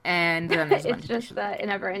 and then there's a bunch it's just that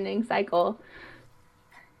never-ending cycle.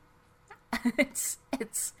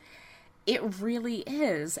 It really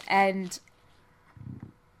is. And,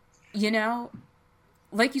 you know,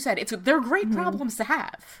 like you said, they're great problems to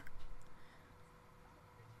have.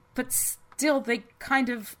 But still, they kind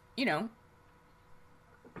of, you know,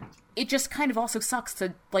 it just kind of also sucks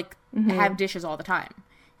to, like, have dishes all the time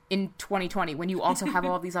in 2020 when you also have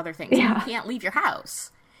all these other things. You can't leave your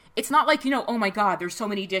house. It's not like, you know, oh my God, there's so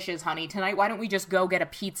many dishes, honey. Tonight, why don't we just go get a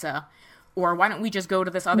pizza? Or why don't we just go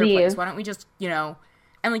to this other place? Why don't we just, you know,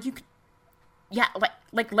 and like you could,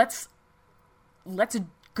 let's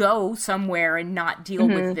go somewhere and not deal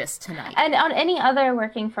with this tonight. And on any other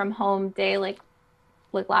working from home day, like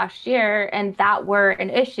last year, and that were an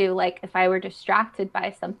issue, like if I were distracted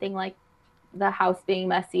by something like the house being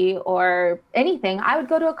messy or anything, I would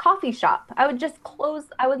go to a coffee shop. I would just close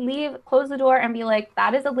the door and be like,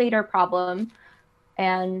 that is a later problem,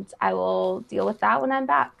 and I will deal with that when I'm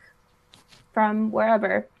back from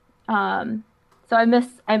wherever. So I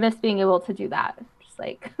miss being able to do that. Just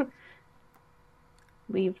like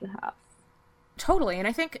leave the house. Totally. And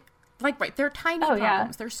I think, like, right, they're tiny problems.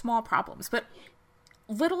 Yeah. They're small problems, but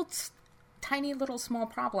tiny little small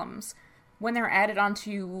problems, when they're added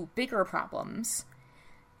onto bigger problems,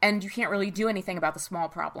 and you can't really do anything about the small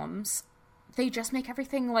problems, they just make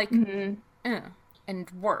everything, like,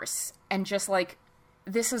 and worse. And just, like,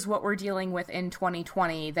 this is what we're dealing with in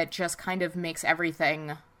 2020 that just kind of makes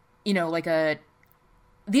everything, you know, like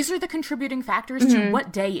these are the contributing factors to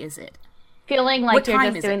what day is it? Feeling like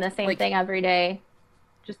you're just doing the same thing every day.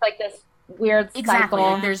 Just like this weird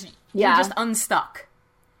cycle. You're just unstuck.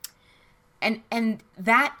 And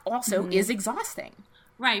that also is exhausting.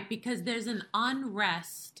 Right, because there's an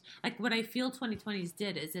unrest. Like, what I feel 2020s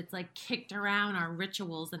did is it's, like, kicked around our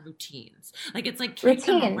rituals and routines. Like, it's, like, kicked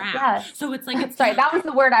them around. Yes. So it's, like... Sorry, that was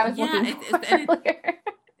the word I was looking for earlier.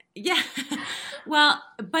 Yeah. Well,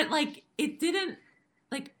 but, like, it didn't...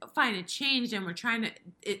 Like, fine, it changed, and we're trying to...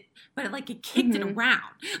 But, it kicked it around.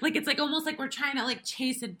 Like, it's, like, almost like we're trying to, like,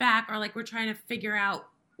 chase it back, or, like, we're trying to figure out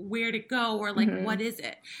where to go, or, like, what is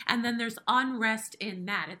it? And then there's unrest in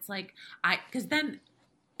that. It's, like, because then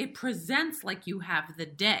it presents like you have the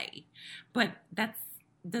day, but that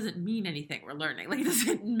doesn't mean anything we're learning. Like, it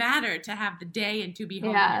doesn't matter to have the day and to be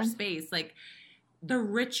home in your space. Like, the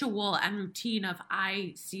ritual and routine of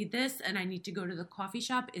I see this and I need to go to the coffee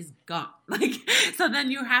shop is gone. Like, so then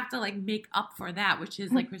you have to, like, make up for that, which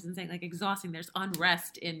is, like Kristen's saying, like, exhausting. There's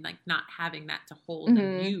unrest in, like, not having that to hold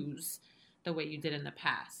and use the way you did in the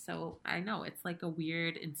past. So I know it's like a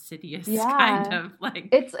weird, insidious kind of, like,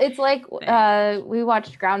 it's like we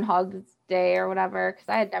watched Groundhog's Day or whatever, because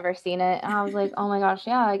I had never seen it, and I was like, oh my gosh,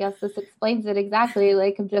 yeah, I guess this explains it exactly.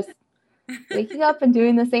 Like, I'm just waking up and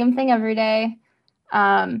doing the same thing every day.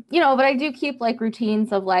 You know, but I do keep, like,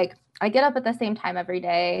 routines of, like, I get up at the same time every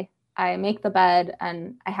day, I make the bed,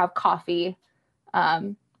 and I have coffee,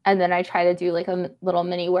 and then I try to do, like, a little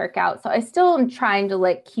mini workout. So I still am trying to,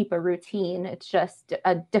 like, keep a routine. It's just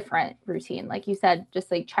a different routine, like you said, just,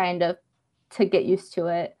 like, trying to get used to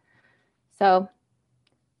it. So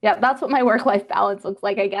yeah, that's what my work-life balance looks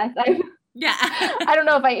like, I guess. Yeah. I don't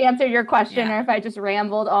know if I answered your question or if I just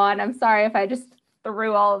rambled on. I'm sorry if I just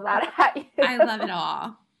threw all of that at you. I love it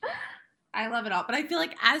all. I love it all. But I feel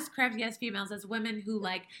like as crafty, as females, as women who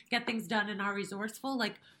like get things done and are resourceful,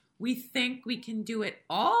 like we think we can do it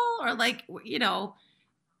all, or like, you know,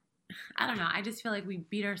 I don't know. I just feel like we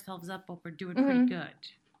beat ourselves up, but we're doing pretty good.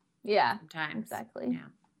 Yeah. Sometimes. Exactly.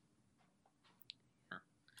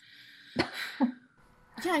 Yeah.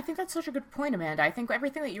 Yeah, I think that's such a good point, Amanda. I think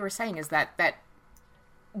everything that you were saying is that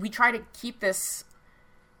we try to keep this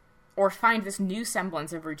or find this new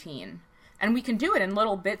semblance of routine. And we can do it in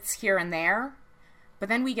little bits here and there, but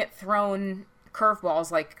then we get thrown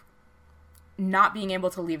curveballs like not being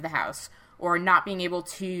able to leave the house or not being able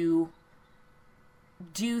to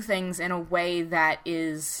do things in a way that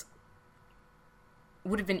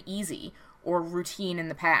would have been easy or routine in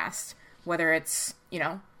the past, whether it's, you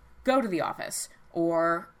know, go to the office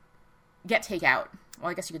or get takeout.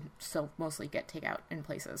 Well, I guess you could still mostly get takeout in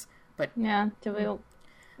places, but yeah, you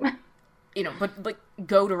know, but like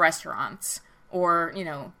go to restaurants or, you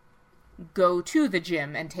know, go to the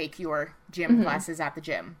gym and take your gym classes at the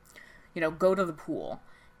gym, you know, go to the pool,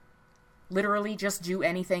 literally just do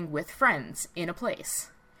anything with friends in a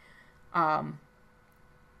place. And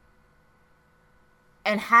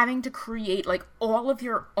having to create like all of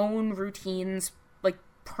your own routines, like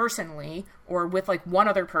personally or with like one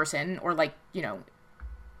other person, or like, you know,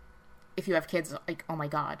 if you have kids, like, oh my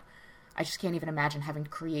God, I just can't even imagine having to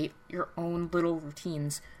create your own little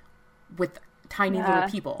routines with tiny little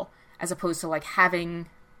people, as opposed to like having,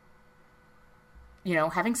 you know,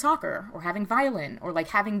 having soccer or having violin or like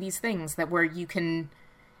having these things that where you can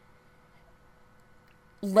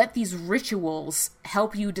let these rituals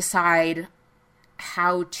help you decide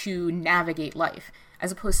how to navigate life,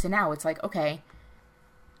 as opposed to now it's like, okay,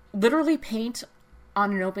 literally paint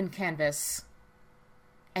on an open canvas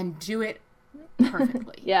and do it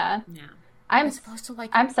perfectly. Yeah. I'm supposed to like.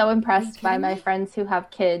 I'm so impressed by my friends who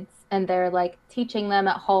have kids, and they're like teaching them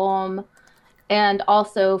at home, and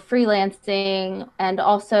also freelancing, and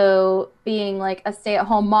also being like a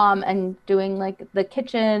stay-at-home mom and doing like the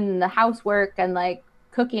kitchen and the housework and like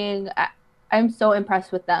cooking. I'm so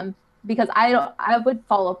impressed with them because I would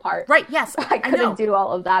fall apart. Right. Yes. I couldn't do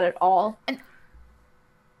all of that at all. And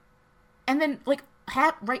then like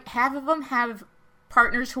half of them have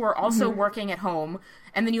partners who are also working at home,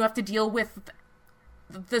 and then you have to deal with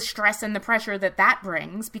the stress and the pressure that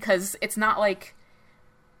brings, because it's not like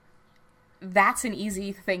that's an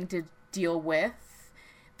easy thing to deal with.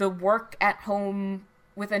 The work at home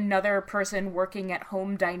with another person working at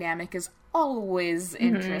home dynamic is always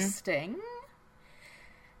interesting.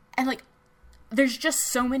 And like there's just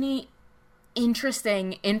so many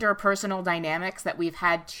interesting interpersonal dynamics that we've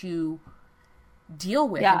had to deal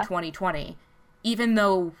with in 2020. Even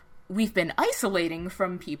though we've been isolating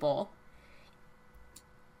from people,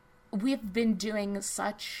 we've been doing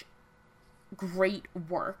such great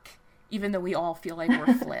work, even though we all feel like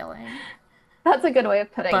we're flailing. That's a good way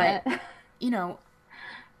of putting it. You know,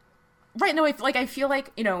 right now, I feel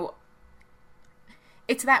like, you know,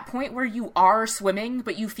 it's that point where you are swimming,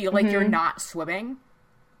 but you feel like you're not swimming.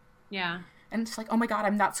 Yeah. And it's like, oh my God,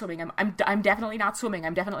 I'm not swimming. I'm definitely not swimming.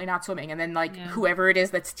 I'm definitely not swimming. And then like whoever it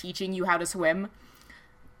is that's teaching you how to swim,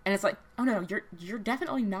 and it's like, oh no, you're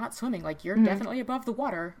definitely not swimming. Like you're definitely above the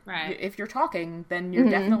water. Right. If you're talking, then you're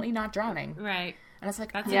definitely not drowning. Right. And it's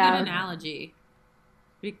like, that's a good analogy.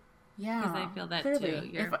 Yeah. Because I feel that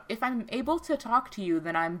clearly. too. If I'm able to talk to you,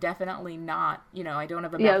 then I'm definitely not, you know, I don't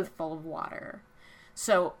have a mouth full of water.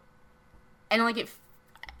 So, and like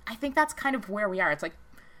I think that's kind of where we are. It's like,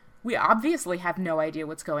 we obviously have no idea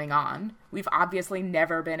what's going on. We've obviously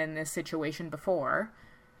never been in this situation before.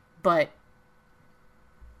 But,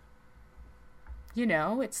 you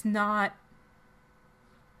know, it's not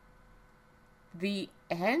the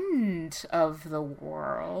end of the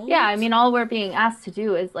world. Yeah, I mean, all we're being asked to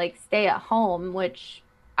do is, like, stay at home, which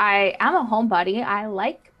I am a homebody. I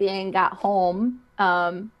like being at home.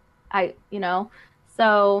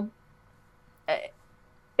 So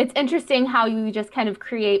it's interesting how you just kind of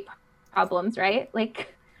create problems, right?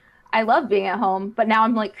 Like, I love being at home, but now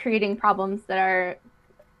I'm like creating problems that are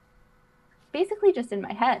basically just in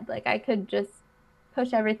my head. Like, I could just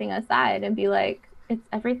push everything aside and be like,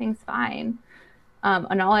 everything's fine.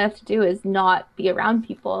 And all I have to do is not be around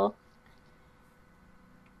people.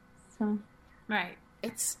 So, right.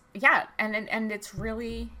 And it's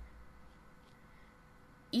really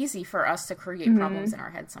easy for us to create problems in our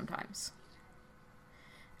head sometimes.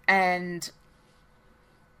 And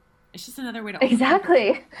it's just another way to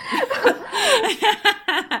exactly.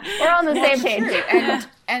 We're on the same page.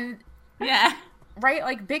 And yeah. Right?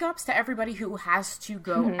 Like, big ups to everybody who has to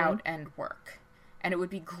go out and work. And it would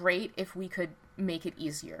be great if we could make it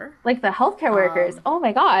easier. Like the healthcare workers. Oh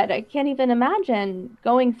my God. I can't even imagine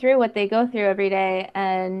going through what they go through every day.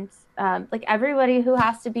 And like everybody who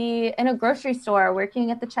has to be in a grocery store working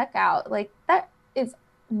at the checkout, like that is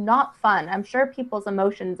not fun. I'm sure people's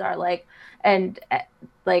emotions are like, and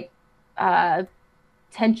like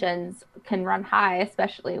tensions can run high,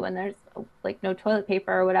 especially when there's like no toilet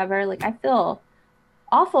paper or whatever. Like I feel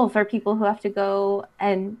awful for people who have to go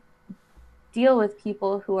and deal with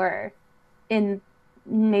people who are in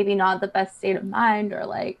maybe not the best state of mind, or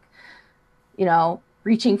like, you know,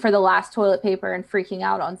 reaching for the last toilet paper and freaking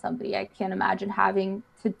out on somebody. I can't imagine having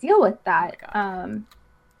to deal with that.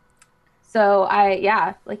 So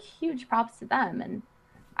like huge props to them. And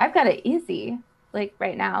I've got it easy like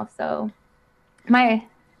right now. So I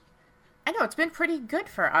know it's been pretty good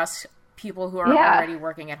for us people who are already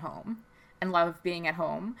working at home and love being at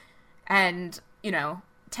home and, you know,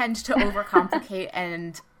 tend to overcomplicate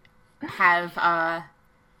and have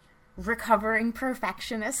recovering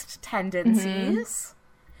perfectionist tendencies.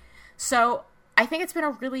 So I think it's been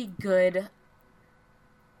a really good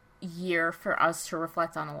year for us to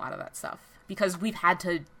reflect on a lot of that stuff, because we've had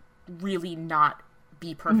to really not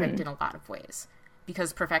be perfect in a lot of ways,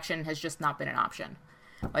 because perfection has just not been an option.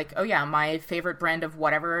 Like, oh yeah, my favorite brand of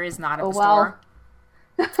whatever is not at the store.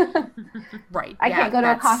 Right. I can't go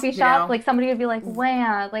to a coffee shop. You know, like somebody would be like,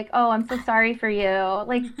 "Wow," like, "Oh, I'm so sorry for you."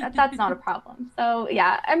 Like that's not a problem. So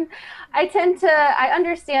yeah, I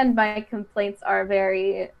understand my complaints are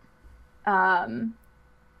very, not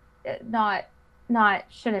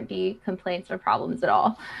shouldn't be complaints or problems at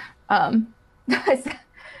all.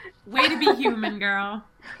 Way to be human, girl.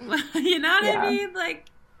 You know what I mean? Like,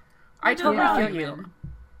 I totally feel you.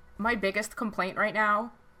 My biggest complaint right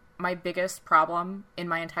now, my biggest problem in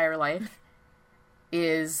my entire life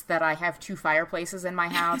is that I have 2 fireplaces in my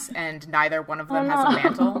house and neither one of them has a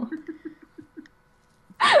mantle.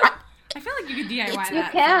 I feel like you could DIY that. You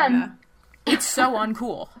can. It's so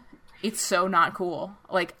uncool. It's so not cool.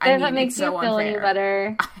 Like, I mean, it makes you feel any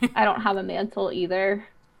better. I don't have a mantle either.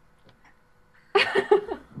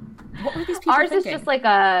 What were these people Ours thinking? is just like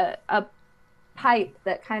a pipe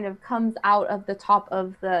that kind of comes out of the top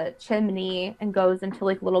of the chimney and goes into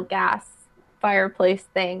like little gas fireplace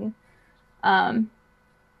thing. I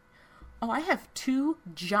have 2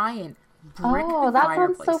 giant brick fireplaces. Oh, that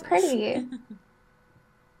sounds so pretty.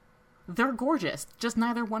 They're gorgeous. Just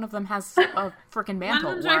neither one of them has a freaking mantle.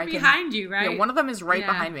 One of them's right behind you, right? Yeah, one of them is right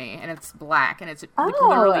behind me, and it's black, and it's like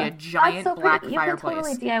literally a giant black pretty. fireplace. You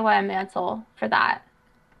can totally DIY a mantle for that.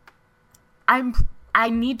 I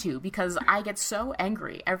need to, because I get so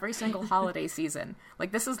angry every single holiday season.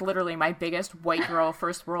 Like, this is literally my biggest white girl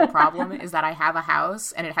first world problem, is that I have a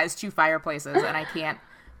house, and it has 2 fireplaces, and I can't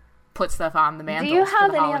put stuff on the mantles. Do you have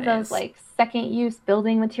any holidays. Of those, like, second-use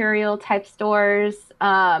building material type stores,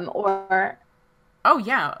 or... Oh,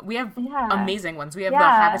 yeah. We have amazing ones. We have the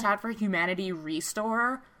Habitat for Humanity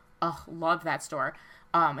Restore. Oh, love that store.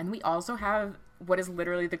 And we also have what is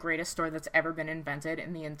literally the greatest store that's ever been invented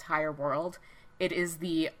in the entire world. It is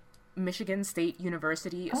the Michigan State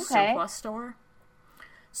University surplus store.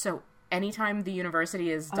 So anytime the university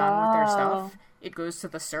is done with their stuff, it goes to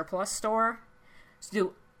the surplus store.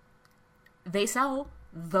 So they sell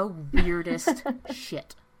the weirdest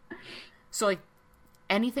shit. So, like,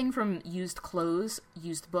 anything from used clothes,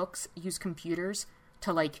 used books, used computers,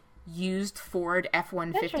 to, like, used Ford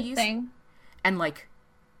F-150s. And, like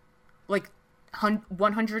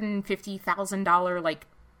 $150,000, like,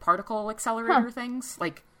 particle accelerator things.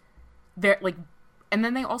 Like, they're, like... And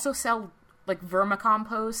then they also sell, like,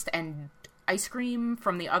 vermicompost and ice cream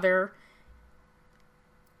from the other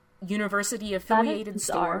university-affiliated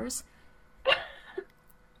stores.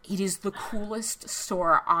 It is the coolest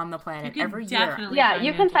store on the planet every year. Yeah,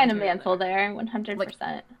 you can find a mantle there, 100%. Like,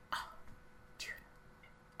 dude,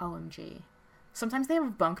 OMG. Sometimes they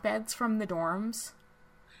have bunk beds from the dorms.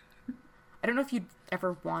 I don't know if you'd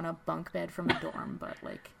ever want a bunk bed from a dorm, but,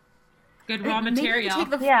 like... Good raw material. You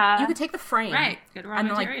could take the frame. Right, good raw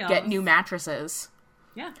material. Like, get new mattresses.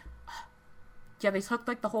 Yeah. Yeah, they took,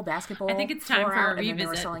 like, the whole basketball I think it's time for a revisit. And then they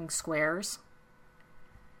were selling squares.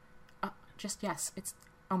 It's...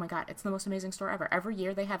 Oh my god, it's the most amazing store ever. Every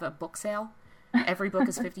year they have a book sale. Every book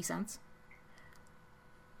is 50 cents.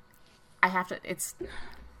 I have to... It's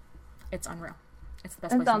unreal. It's the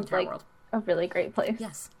best place in the entire world. A really great place.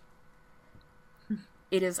 Yes.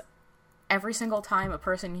 It is... Every single time a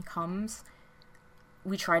person comes,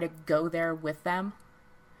 we try to go there with them.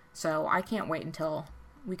 So I can't wait until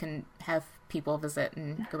we can have people visit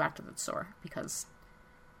and go back to the store, because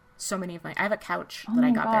so many of I have a couch that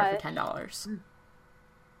I got there for $10.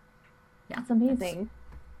 Yeah. That's amazing.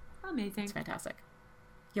 Amazing. It's fantastic.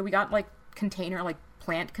 Yeah, we got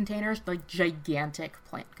plant containers, like gigantic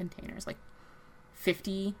plant containers, like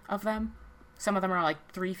 50 of them. Some of them are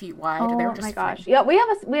like 3 feet wide. Oh they were just my gosh. Yeah, we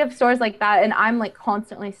have stores like that, and I'm like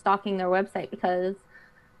constantly stalking their website because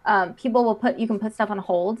people will you can put stuff on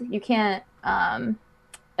hold. You can't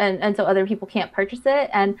and so other people can't purchase it,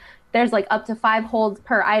 and there's like up to 5 holds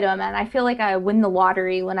per item, and I feel like I win the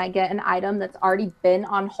lottery when I get an item that's already been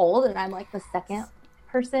on hold and I'm like the second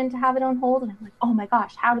person to have it on hold, and I'm like, oh my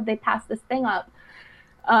gosh, how did they pass this thing up?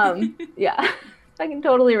 Yeah. I can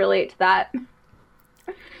totally relate to that.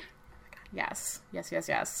 Yes.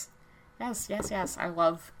 I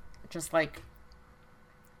love just like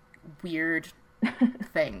weird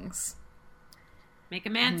things. Make a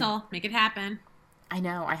mantle. Make it happen. I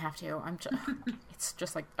know, I have to. It's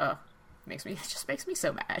just like, it just makes me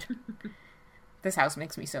so mad. This house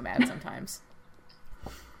makes me so mad sometimes.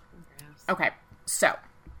 Okay, so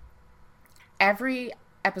every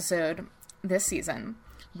episode this season,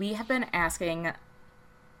 we have been asking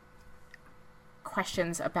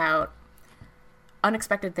questions about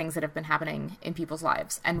unexpected things that have been happening in people's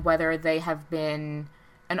lives, and whether they have been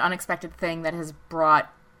an unexpected thing that has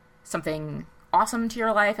brought something awesome to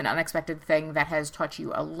your life, an unexpected thing that has taught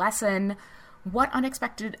you a lesson. What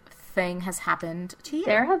unexpected thing has happened to you?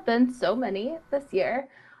 There have been so many this year.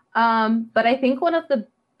 But I think one of the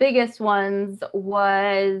biggest ones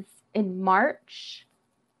was in March.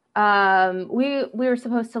 We were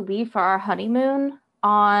supposed to leave for our honeymoon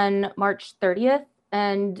on March 30th,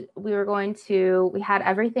 and we had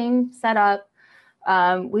everything set up.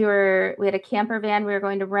 We had a camper van we were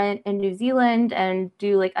going to rent in New Zealand and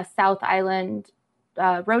do like a South Island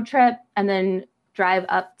road trip, and then drive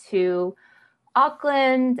up to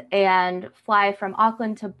Auckland and fly from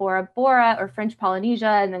Auckland to Bora Bora or French Polynesia,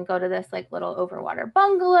 and then go to this like little overwater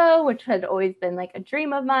bungalow, which had always been like a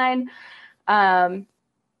dream of mine.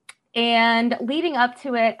 And leading up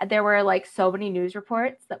to it, there were like so many news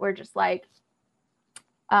reports that were just like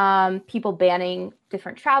people banning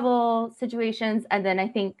different travel situations. And then I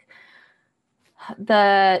think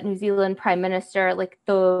the New Zealand Prime Minister, like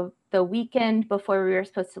the weekend before we were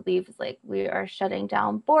supposed to leave, was like, we are shutting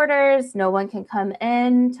down borders. No one can come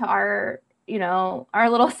in to our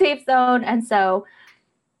little safe zone. And so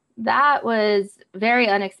that was very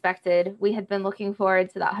unexpected. We had been looking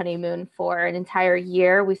forward to that honeymoon for an entire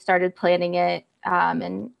year. We started planning it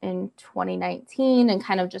in 2019 and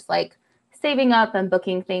kind of just like saving up and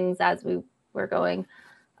booking things as we were going.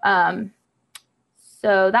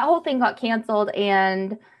 So that whole thing got canceled,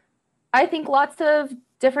 and I think lots of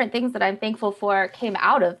different things that I'm thankful for came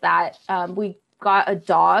out of that. We got a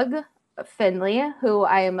dog, Finley, who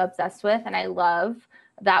I am obsessed with and I love.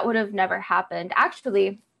 That would have never happened.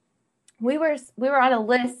 Actually, we were on a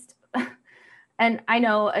list, and I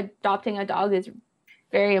know adopting a dog is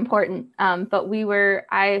very important. But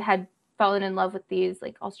I had fallen in love with these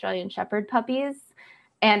like Australian Shepherd puppies,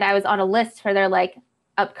 and I was on a list for their like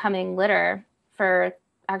upcoming litter for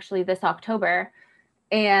actually this October.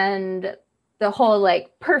 And the whole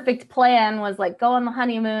like perfect plan was like go on the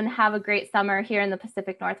honeymoon, have a great summer here in the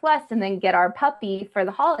Pacific Northwest, and then get our puppy for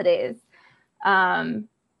the holidays. And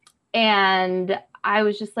I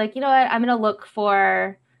was just like, you know what, I'm going to look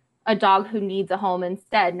for a dog who needs a home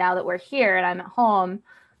instead. Now that we're here and I'm at home,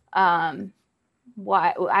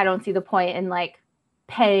 why I don't see the point in like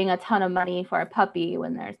paying a ton of money for a puppy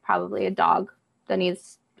when there's probably a dog that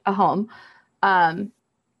needs a home. And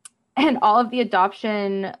all of the dog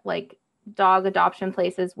adoption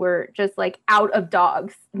places were just like out of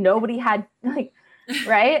dogs. Nobody had like,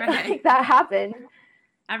 right? Like that happened.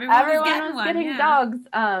 Everyone was getting dogs.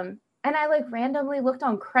 And I like randomly looked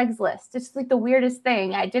on Craigslist. It's like the weirdest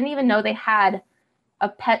thing. I didn't even know they had a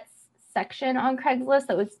pets section on Craigslist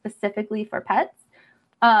that was specifically for pets.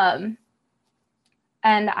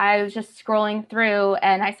 And I was just scrolling through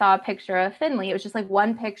and I saw a picture of Finley. It was just like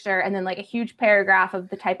one picture and then like a huge paragraph of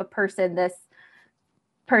the type of person this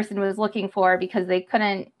person was looking for because they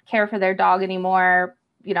couldn't care for their dog anymore,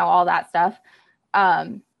 all that stuff.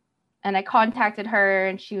 And I contacted her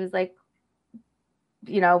and she was like,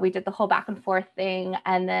 we did the whole back and forth thing.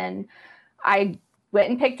 And then I went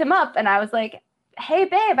and picked him up and I was like, hey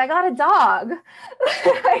babe, I got a dog.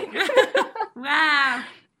 Wow.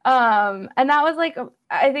 And that was like,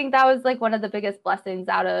 I think that was like one of the biggest blessings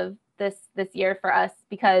out of this year for us,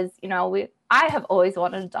 because, I have always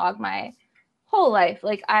wanted a dog my whole life.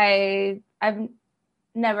 Like I've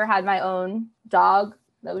never had my own dog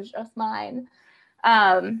that was just mine.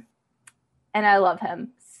 And I love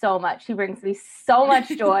him so much. He brings me so much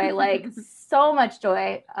joy, like so much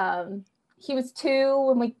joy. He was 2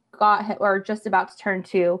 when we got him, or just about to turn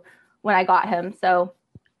 2 when I got him. So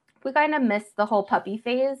we kind of missed the whole puppy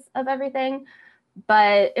phase of everything,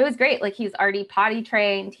 but it was great. Like he's already potty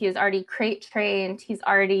trained. He is already crate trained. He's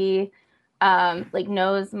already like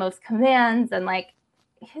knows most commands, and like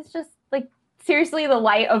he's just like seriously the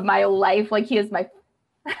light of my life. Like he is my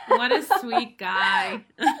what a sweet guy.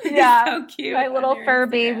 Yeah, so cute. My little fur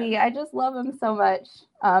baby. I just love him so much.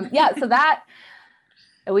 Yeah, so that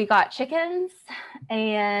we got chickens,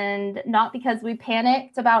 and not because we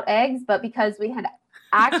panicked about eggs, but because we had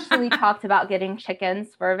actually talked about getting chickens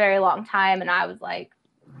for a very long time, and I was like,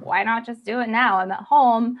 why not just do it now? I'm at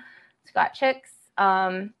home. So got chicks.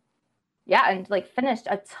 Yeah, and like finished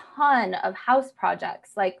a ton of house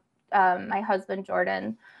projects. Like my husband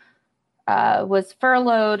Jordan was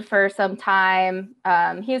furloughed for some time.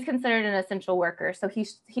 He is considered an essential worker, so he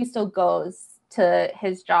still goes to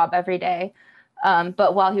his job every day.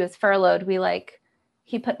 But while he was furloughed,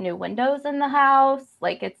 he put new windows in the house.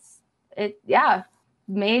 Like yeah,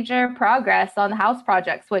 major progress on the house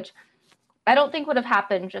projects, which I don't think would have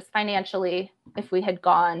happened just financially if we had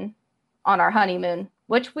gone on our honeymoon,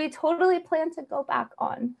 which we totally plan to go back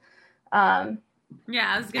on. Yeah,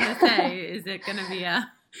 I was gonna say, is it gonna happen?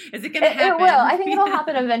 It will. I think it'll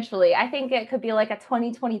happen eventually. I think it could be like a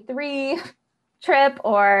 2023 trip,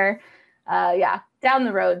 or down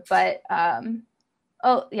the road. But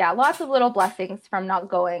lots of little blessings from not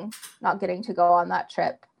getting to go on that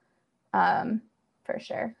trip. For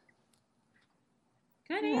sure.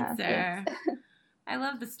 Good answer. I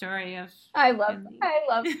love the story of I love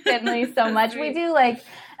Finley so much. We do like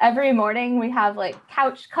every morning we have like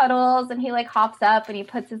couch cuddles, and he like hops up and he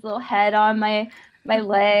puts his little head on my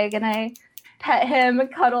leg, and I pet him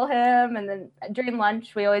and cuddle him, and then during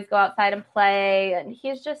lunch we always go outside and play, and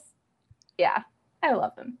he's just I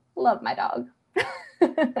love him. Love my dog.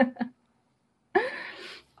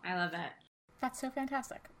 I love it. That's so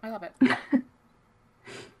fantastic. I love it.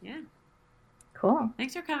 Yeah. Cool.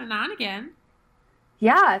 Thanks for coming on again.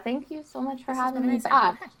 Yeah, thank you so much for having me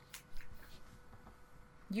back.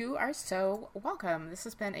 You are so welcome. This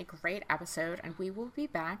has been a great episode, and we will be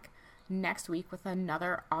back next week with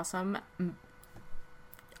another awesome...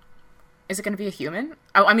 Is it going to be a human?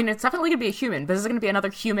 Oh, I mean, it's definitely going to be a human, but is it going to be another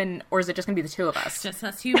human, or is it just going to be the 2 of us? Just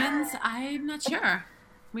us humans? I'm not sure.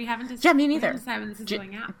 We haven't decided. Yeah, me neither. We haven't decided when this is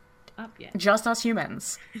going up yet. Just us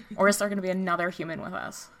humans. Or is there going to be another human with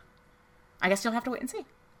us? I guess you'll have to wait and see.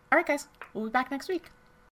 All right, guys. We'll be back next week.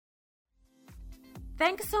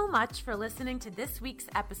 Thanks so much for listening to this week's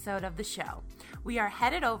episode of the show. We are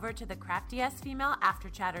headed over to the Crafty Ass Female After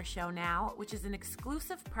Chatter show now, which is an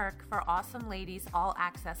exclusive perk for Awesome Ladies All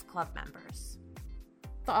Access Club members.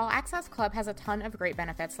 The All Access Club has a ton of great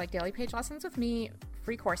benefits, like daily page lessons with me,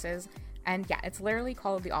 free courses, and yeah, it's literally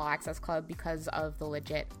called the All Access Club because of the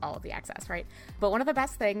legit all of the access, right? But one of the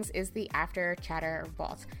best things is the After Chatter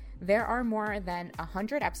Vault. There are more than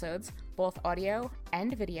 100 episodes, both audio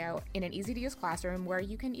and video, in an easy-to-use classroom where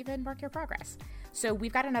you can even mark your progress. So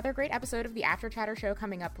we've got another great episode of the After Chatter show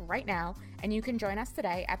coming up right now, and you can join us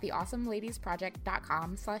today at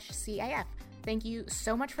theawesomeladiesproject.com/CAF. Thank you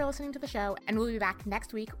so much for listening to the show, and we'll be back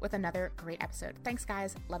next week with another great episode. Thanks,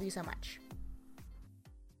 guys. Love you so much.